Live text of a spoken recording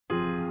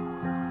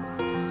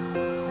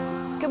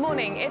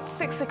morning, it's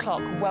 6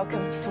 o'clock.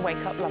 Welcome to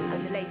Wake Up London.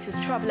 And the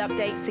latest travel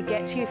updates to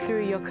get you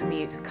through your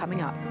commute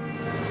coming up.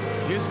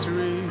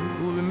 History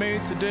will be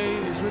made today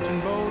is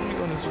written boldly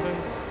on his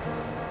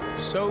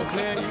face. So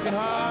clear you can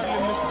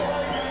hardly miss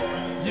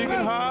it. You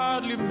can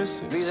hardly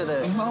miss it. These are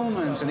the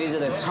moments and these are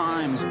the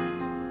times.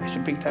 It's a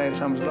big day in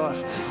someone's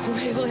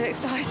life. Really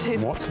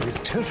excited. Watson is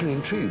totally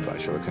intrigued by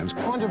Sherlock Holmes.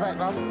 Wander back,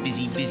 love.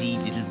 Busy, busy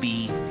little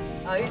bee.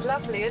 Oh, he's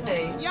lovely, isn't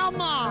he? Yeah,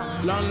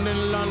 man.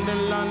 London,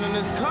 London, London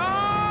is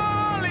calling.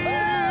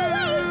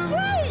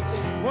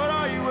 What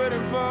are you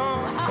waiting for?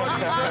 What are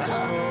you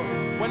searching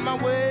for? When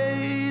my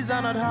ways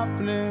are not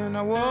happening,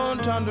 I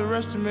won't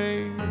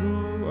underestimate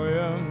who I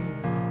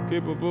am,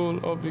 capable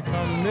of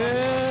becoming.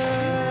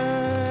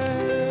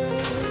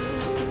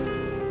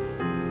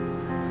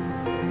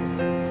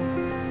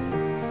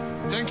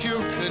 Thank you,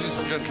 ladies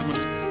and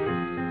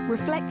gentlemen.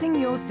 Reflecting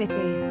your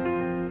city.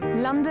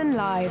 London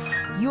Live,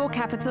 your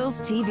capital's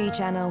TV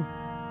channel.